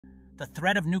the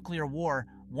threat of nuclear war,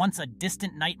 once a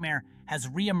distant nightmare, has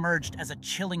re-emerged as a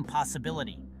chilling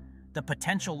possibility. The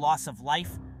potential loss of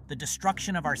life, the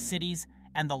destruction of our cities,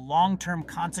 and the long-term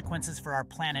consequences for our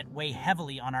planet weigh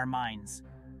heavily on our minds.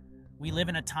 We live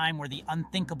in a time where the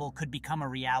unthinkable could become a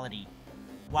reality.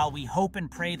 While we hope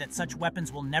and pray that such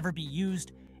weapons will never be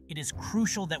used, it is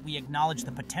crucial that we acknowledge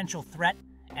the potential threat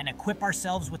and equip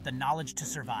ourselves with the knowledge to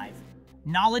survive.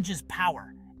 Knowledge is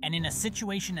power, and in a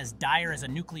situation as dire as a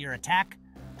nuclear attack,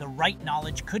 the right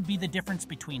knowledge could be the difference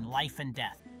between life and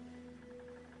death.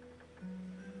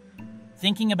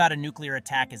 Thinking about a nuclear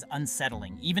attack is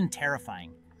unsettling, even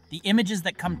terrifying. The images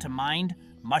that come to mind,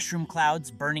 mushroom clouds,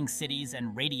 burning cities,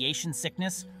 and radiation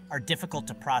sickness, are difficult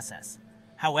to process.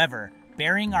 However,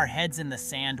 burying our heads in the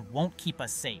sand won't keep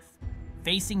us safe.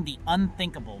 Facing the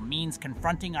unthinkable means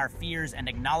confronting our fears and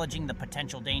acknowledging the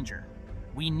potential danger.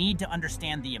 We need to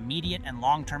understand the immediate and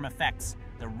long-term effects,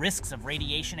 the risks of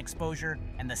radiation exposure,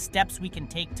 and the steps we can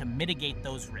take to mitigate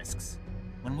those risks.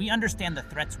 When we understand the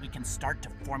threats, we can start to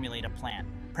formulate a plan.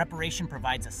 Preparation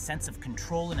provides a sense of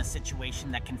control in a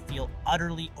situation that can feel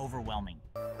utterly overwhelming.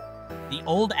 The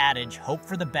old adage, hope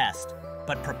for the best,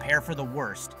 but prepare for the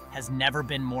worst, has never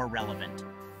been more relevant.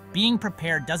 Being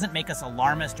prepared doesn't make us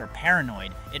alarmist or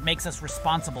paranoid, it makes us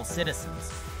responsible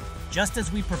citizens. Just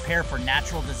as we prepare for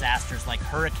natural disasters like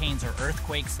hurricanes or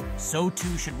earthquakes, so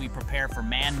too should we prepare for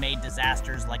man-made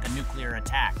disasters like a nuclear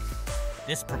attack.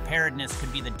 This preparedness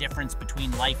could be the difference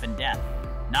between life and death,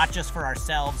 not just for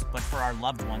ourselves, but for our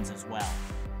loved ones as well.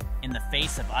 In the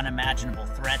face of unimaginable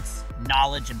threats,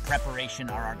 knowledge and preparation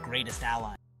are our greatest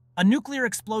allies. A nuclear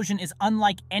explosion is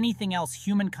unlike anything else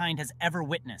humankind has ever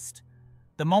witnessed.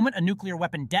 The moment a nuclear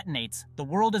weapon detonates, the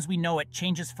world as we know it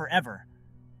changes forever.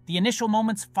 The initial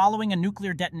moments following a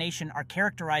nuclear detonation are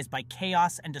characterized by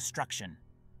chaos and destruction.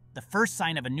 The first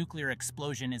sign of a nuclear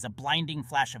explosion is a blinding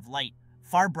flash of light,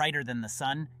 far brighter than the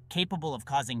sun, capable of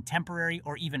causing temporary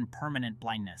or even permanent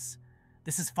blindness.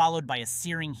 This is followed by a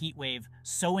searing heat wave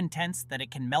so intense that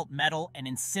it can melt metal and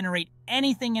incinerate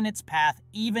anything in its path,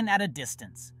 even at a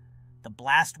distance. The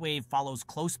blast wave follows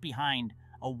close behind,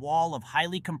 a wall of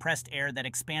highly compressed air that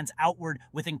expands outward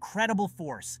with incredible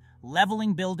force,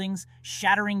 leveling buildings,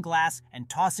 shattering glass, and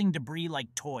tossing debris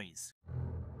like toys.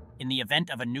 In the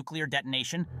event of a nuclear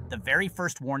detonation, the very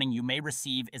first warning you may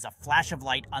receive is a flash of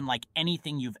light unlike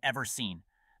anything you've ever seen.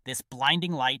 This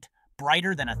blinding light,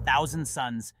 brighter than 1,000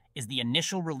 suns, is the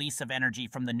initial release of energy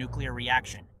from the nuclear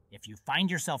reaction. If you find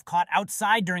yourself caught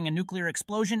outside during a nuclear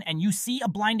explosion and you see a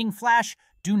blinding flash,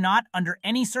 do not, under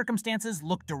any circumstances,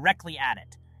 look directly at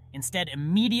it. Instead,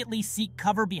 immediately seek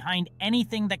cover behind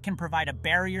anything that can provide a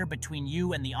barrier between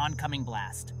you and the oncoming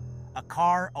blast. A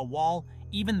car, a wall,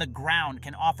 even the ground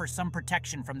can offer some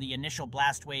protection from the initial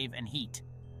blast wave and heat.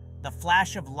 The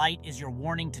flash of light is your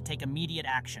warning to take immediate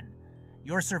action.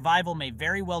 Your survival may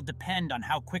very well depend on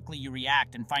how quickly you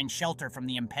react and find shelter from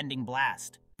the impending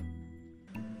blast.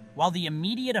 While the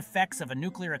immediate effects of a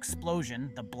nuclear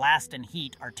explosion, the blast and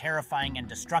heat, are terrifying and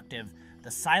destructive,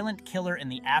 the silent killer in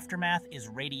the aftermath is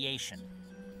radiation.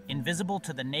 Invisible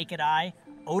to the naked eye,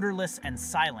 odorless and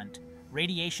silent,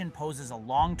 radiation poses a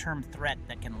long-term threat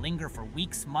that can linger for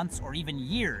weeks, months, or even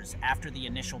years after the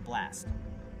initial blast.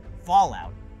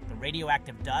 Fallout, the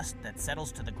radioactive dust that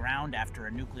settles to the ground after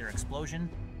a nuclear explosion,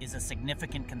 is a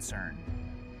significant concern.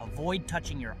 Avoid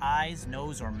touching your eyes,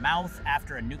 nose, or mouth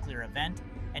after a nuclear event,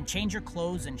 and change your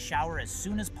clothes and shower as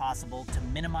soon as possible to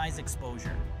minimize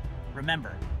exposure.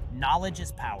 Remember, knowledge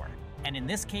is power, and in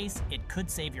this case, it could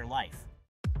save your life.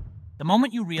 The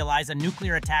moment you realize a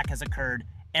nuclear attack has occurred,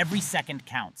 every second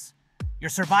counts. Your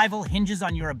survival hinges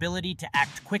on your ability to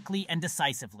act quickly and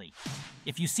decisively.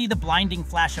 If you see the blinding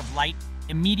flash of light,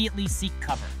 immediately seek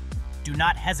cover. Do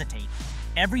not hesitate.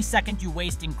 Every second you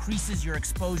waste increases your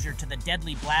exposure to the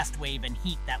deadly blast wave and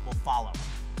heat that will follow.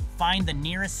 Find the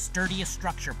nearest, sturdiest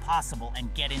structure possible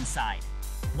and get inside.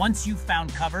 Once you've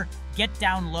found cover, get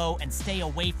down low and stay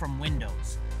away from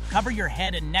windows. Cover your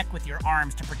head and neck with your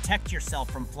arms to protect yourself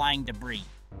from flying debris.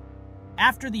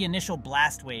 After the initial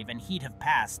blast wave and heat have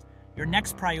passed, your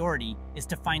next priority is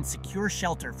to find secure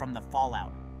shelter from the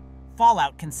fallout.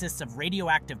 Fallout consists of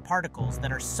radioactive particles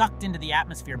that are sucked into the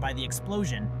atmosphere by the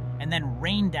explosion and then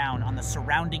rain down on the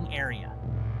surrounding area.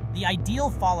 The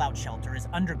ideal fallout shelter is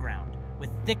underground, with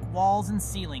thick walls and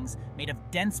ceilings made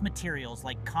of dense materials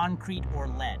like concrete or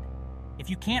lead. If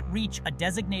you can't reach a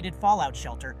designated fallout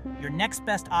shelter, your next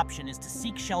best option is to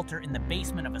seek shelter in the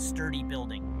basement of a sturdy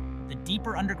building. The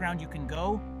deeper underground you can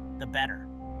go, the better.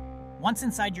 Once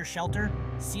inside your shelter,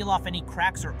 seal off any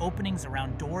cracks or openings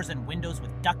around doors and windows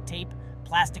with duct tape,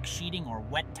 plastic sheeting, or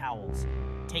wet towels.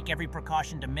 Take every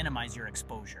precaution to minimize your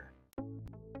exposure.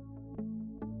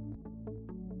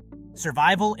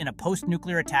 Survival in a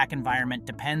post-nuclear attack environment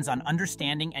depends on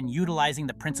understanding and utilizing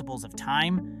the principles of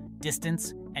time,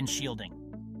 distance, and shielding.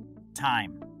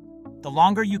 Time. The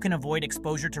longer you can avoid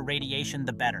exposure to radiation,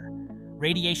 the better.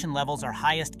 Radiation levels are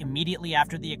highest immediately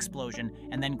after the explosion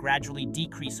and then gradually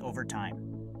decrease over time.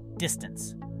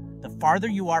 Distance. The farther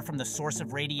you are from the source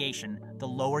of radiation, the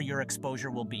lower your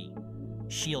exposure will be.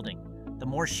 Shielding. The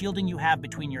more shielding you have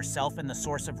between yourself and the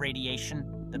source of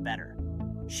radiation, the better.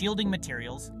 Shielding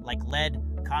materials, like lead,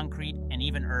 concrete, and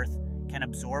even earth, can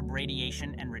absorb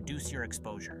radiation and reduce your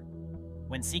exposure.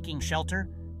 When seeking shelter,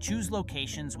 choose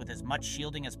locations with as much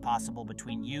shielding as possible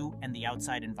between you and the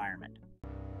outside environment.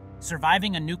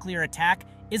 Surviving a nuclear attack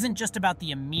isn't just about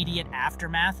the immediate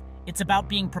aftermath, it's about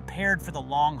being prepared for the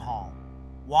long haul.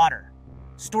 Water.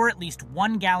 Store at least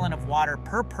 1 gallon of water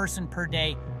per person per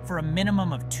day for a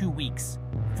minimum of 2 weeks.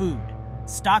 Food.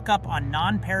 Stock up on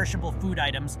non-perishable food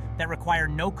items that require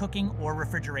no cooking or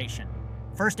refrigeration.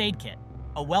 First aid kit.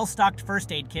 A well-stocked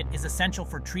first aid kit is essential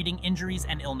for treating injuries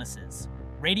and illnesses.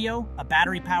 Radio, a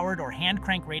battery-powered or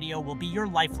hand-crank radio will be your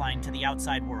lifeline to the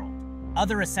outside world.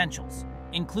 Other essentials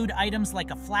include items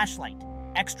like a flashlight,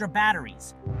 extra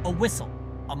batteries, a whistle,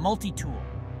 a multi-tool,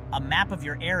 a map of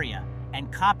your area,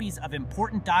 and copies of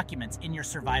important documents in your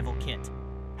survival kit.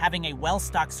 Having a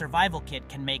well-stocked survival kit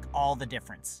can make all the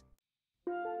difference.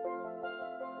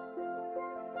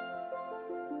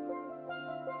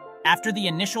 After the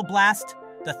initial blast,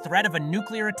 the threat of a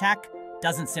nuclear attack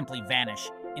doesn't simply vanish.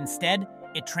 Instead,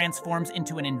 it transforms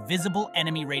into an invisible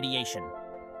enemy radiation.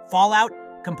 Fallout,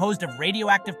 composed of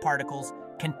radioactive particles,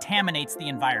 contaminates the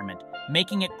environment,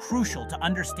 making it crucial to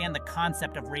understand the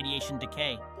concept of radiation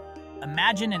decay.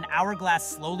 Imagine an hourglass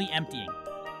slowly emptying.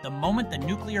 The moment the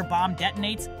nuclear bomb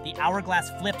detonates, the hourglass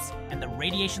flips and the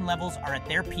radiation levels are at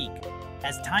their peak.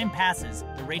 As time passes,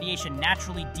 the radiation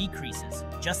naturally decreases,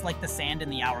 just like the sand in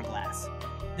the hourglass.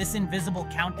 This invisible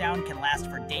countdown can last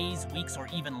for days, weeks, or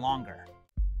even longer.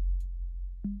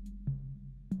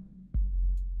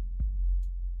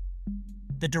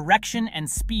 The direction and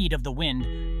speed of the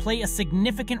wind play a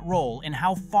significant role in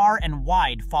how far and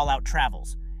wide fallout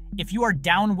travels. If you are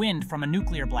downwind from a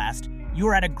nuclear blast, you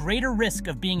are at a greater risk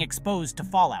of being exposed to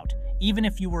fallout, even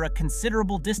if you were a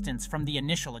considerable distance from the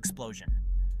initial explosion.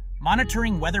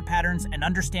 Monitoring weather patterns and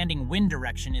understanding wind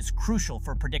direction is crucial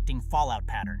for predicting fallout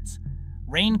patterns.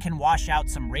 Rain can wash out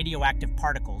some radioactive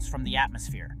particles from the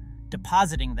atmosphere,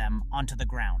 depositing them onto the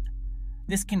ground.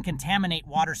 This can contaminate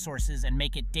water sources and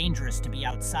make it dangerous to be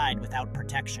outside without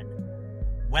protection.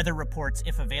 Weather reports,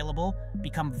 if available,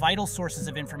 become vital sources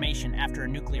of information after a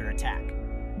nuclear attack.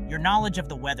 Your knowledge of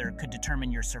the weather could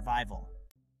determine your survival.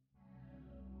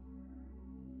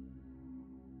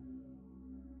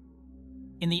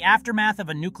 In the aftermath of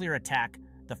a nuclear attack,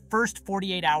 the first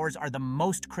 48 hours are the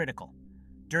most critical.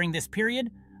 During this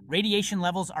period, radiation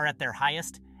levels are at their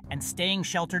highest, and staying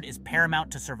sheltered is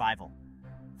paramount to survival.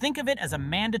 Think of it as a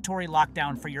mandatory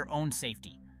lockdown for your own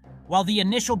safety. While the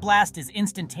initial blast is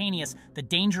instantaneous, the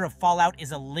danger of fallout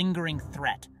is a lingering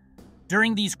threat.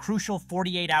 During these crucial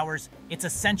 48 hours, it's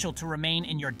essential to remain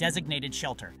in your designated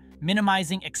shelter,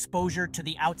 minimizing exposure to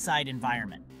the outside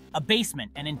environment. A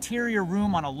basement, an interior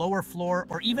room on a lower floor,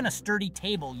 or even a sturdy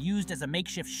table used as a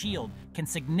makeshift shield can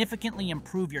significantly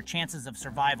improve your chances of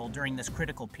survival during this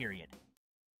critical period.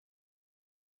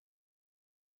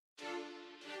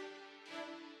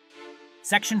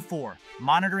 Section 4.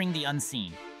 Monitoring the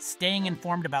unseen. Staying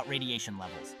informed about radiation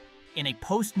levels. In a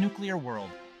post-nuclear world,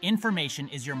 information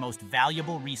is your most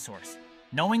valuable resource.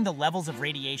 Knowing the levels of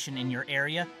radiation in your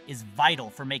area is vital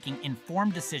for making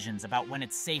informed decisions about when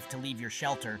it's safe to leave your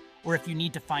shelter or if you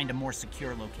need to find a more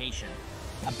secure location.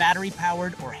 A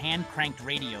battery-powered or hand-cranked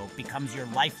radio becomes your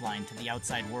lifeline to the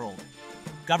outside world.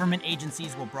 Government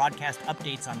agencies will broadcast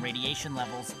updates on radiation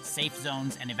levels, safe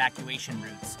zones, and evacuation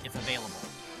routes, if available.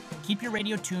 Keep your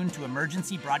radio tuned to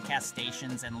emergency broadcast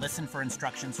stations and listen for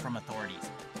instructions from authorities.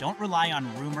 Don't rely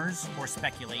on rumors or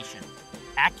speculation.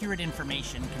 Accurate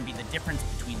information can be the difference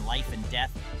between life and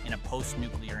death in a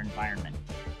post-nuclear environment.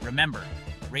 Remember,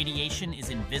 radiation is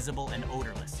invisible and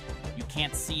odorless. You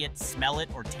can't see it, smell it,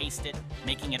 or taste it,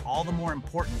 making it all the more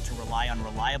important to rely on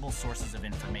reliable sources of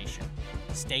information.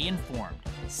 Stay informed,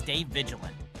 stay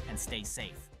vigilant, and stay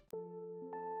safe.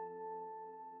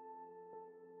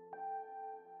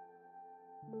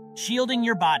 Shielding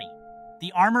your body.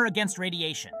 The armor against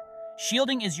radiation.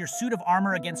 Shielding is your suit of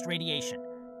armor against radiation.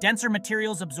 Denser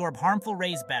materials absorb harmful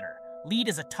rays better. Lead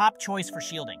is a top choice for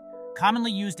shielding,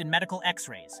 commonly used in medical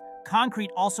X-rays.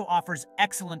 Concrete also offers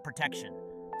excellent protection.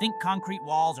 Think concrete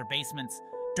walls or basements.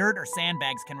 Dirt or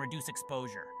sandbags can reduce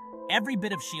exposure. Every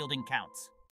bit of shielding counts.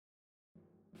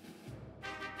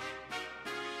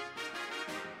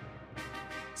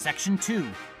 Section 2,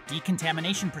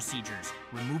 decontamination procedures,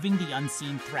 removing the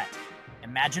unseen threat.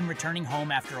 Imagine returning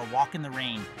home after a walk in the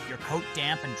rain, your coat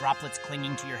damp and droplets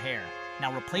clinging to your hair.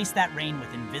 Now replace that rain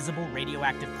with invisible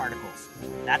radioactive particles.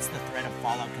 That's the threat of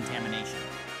fallout contamination.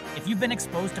 If you've been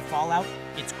exposed to fallout,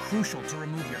 it's crucial to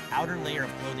remove your outer layer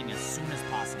of clothing as soon as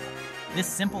possible. This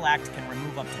simple act can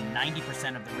remove up to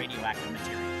 90% of the radioactive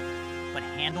material. But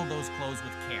handle those clothes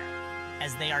with care,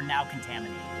 as they are now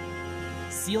contaminated.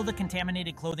 Seal the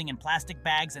contaminated clothing in plastic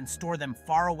bags and store them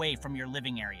far away from your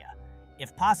living area.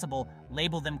 If possible,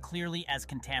 label them clearly as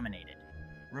contaminated.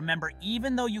 Remember,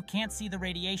 even though you can't see the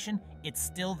radiation, it's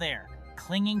still there,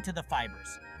 clinging to the fibers.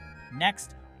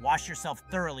 Next, wash yourself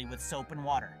thoroughly with soap and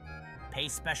water. Pay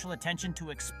special attention to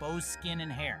exposed skin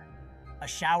and hair. A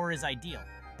shower is ideal,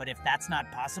 but if that's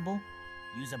not possible,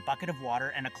 use a bucket of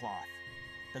water and a cloth.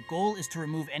 The goal is to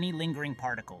remove any lingering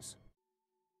particles.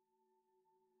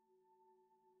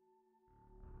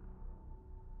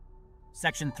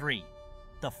 Section 3,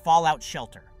 the fallout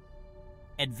shelter.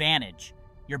 Advantage,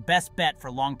 your best bet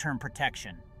for long-term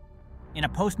protection. In a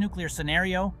post-nuclear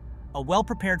scenario, a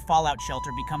well-prepared fallout shelter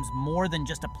becomes more than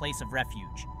just a place of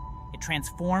refuge. It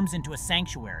transforms into a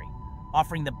sanctuary,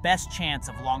 offering the best chance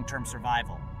of long-term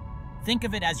survival. Think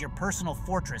of it as your personal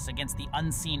fortress against the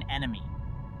unseen enemy.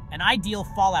 An ideal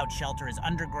fallout shelter is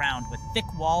underground with thick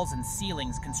walls and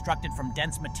ceilings constructed from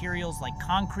dense materials like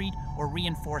concrete or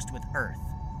reinforced with earth.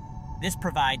 This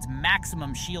provides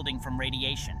maximum shielding from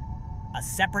radiation. A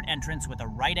separate entrance with a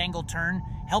right-angle turn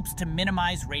helps to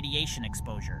minimize radiation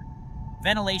exposure.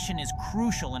 Ventilation is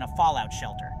crucial in a fallout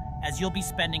shelter, as you'll be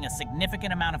spending a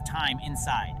significant amount of time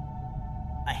inside.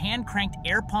 A hand-cranked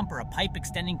air pump or a pipe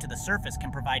extending to the surface can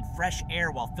provide fresh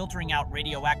air while filtering out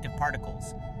radioactive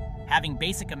particles. Having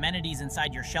basic amenities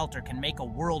inside your shelter can make a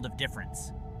world of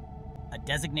difference. A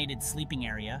designated sleeping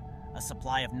area, a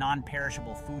supply of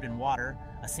non-perishable food and water,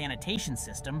 a sanitation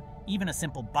system, even a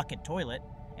simple bucket toilet,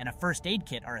 and a first aid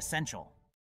kit are essential.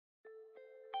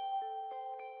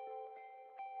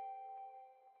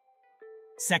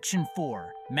 Section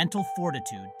 4, mental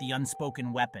fortitude, the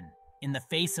unspoken weapon. In the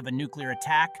face of a nuclear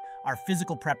attack, our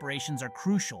physical preparations are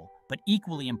crucial, but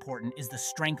equally important is the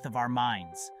strength of our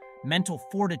minds. Mental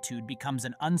fortitude becomes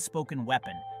an unspoken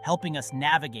weapon, helping us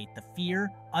navigate the fear,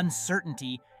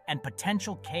 uncertainty, and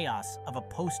potential chaos of a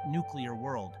post-nuclear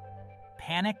world.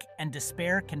 Panic and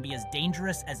despair can be as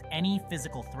dangerous as any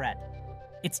physical threat.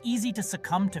 It's easy to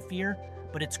succumb to fear,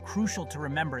 but it's crucial to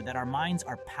remember that our minds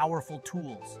are powerful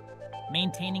tools.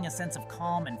 Maintaining a sense of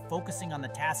calm and focusing on the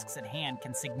tasks at hand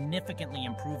can significantly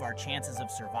improve our chances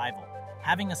of survival.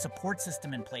 Having a support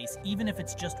system in place, even if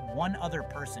it's just one other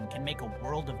person, can make a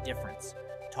world of difference.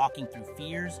 Talking through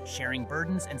fears, sharing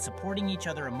burdens, and supporting each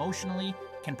other emotionally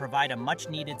can provide a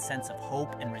much-needed sense of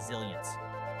hope and resilience.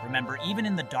 Remember, even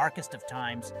in the darkest of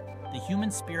times, the human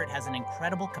spirit has an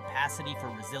incredible capacity for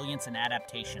resilience and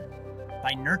adaptation.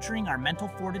 By nurturing our mental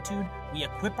fortitude, we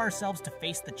equip ourselves to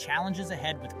face the challenges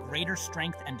ahead with greater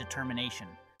strength and determination.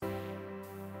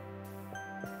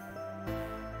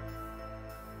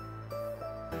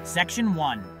 Section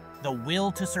 1, the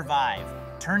will to survive,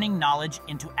 turning knowledge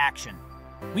into action.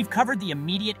 We've covered the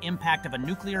immediate impact of a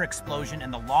nuclear explosion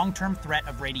and the long-term threat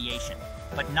of radiation.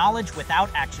 But knowledge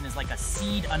without action is like a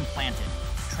seed unplanted.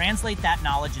 Translate that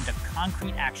knowledge into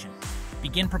concrete action.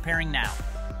 Begin preparing now.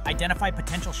 Identify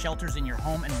potential shelters in your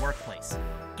home and workplace.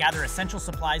 Gather essential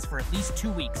supplies for at least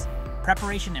 2 weeks.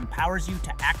 Preparation empowers you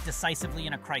to act decisively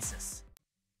in a crisis.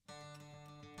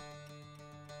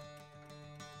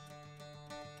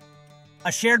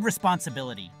 A shared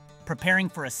responsibility, preparing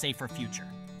for a safer future.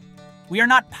 We are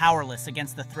not powerless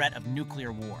against the threat of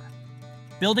nuclear war.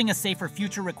 Building a safer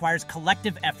future requires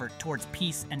collective effort towards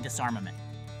peace and disarmament.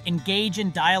 Engage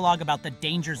in dialogue about the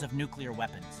dangers of nuclear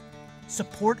weapons.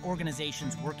 Support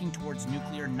organizations working towards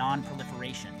nuclear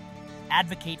non-proliferation.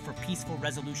 Advocate for peaceful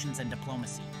resolutions and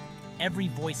diplomacy. Every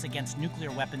voice against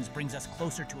nuclear weapons brings us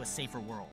closer to a safer world.